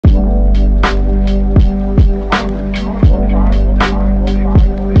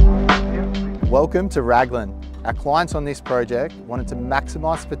Welcome to Raglan. Our clients on this project wanted to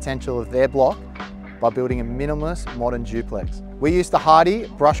maximise the potential of their block by building a minimalist modern duplex. We used the Hardie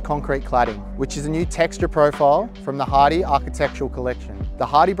brushed concrete cladding, which is a new texture profile from the Hardie architectural collection. The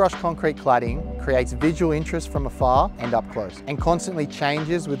Hardie brushed concrete cladding creates visual interest from afar and up close, and constantly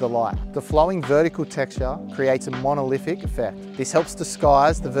changes with the light. The flowing vertical texture creates a monolithic effect. This helps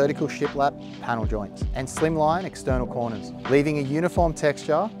disguise the vertical shiplap panel joints and slimline external corners, leaving a uniform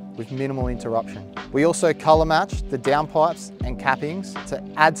texture with minimal interruption. We also colour match the downpipes and cappings to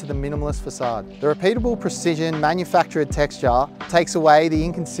add to the minimalist facade. The repeatable precision manufactured texture takes away the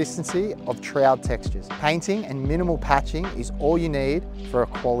inconsistency of troweled textures. Painting and minimal patching is all you need for a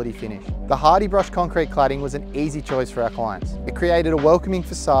quality finish. The Hardie brushed concrete cladding was an easy choice for our clients. It created a welcoming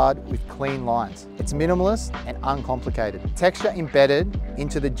facade with clean lines. It's minimalist and uncomplicated. Texture embedded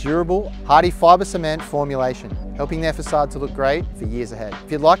into the durable Hardie fibre cement formulation, helping their facade to look great for years ahead.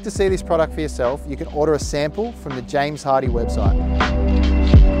 If you'd like to see this product for yourself, you can order a sample from the James Hardie website.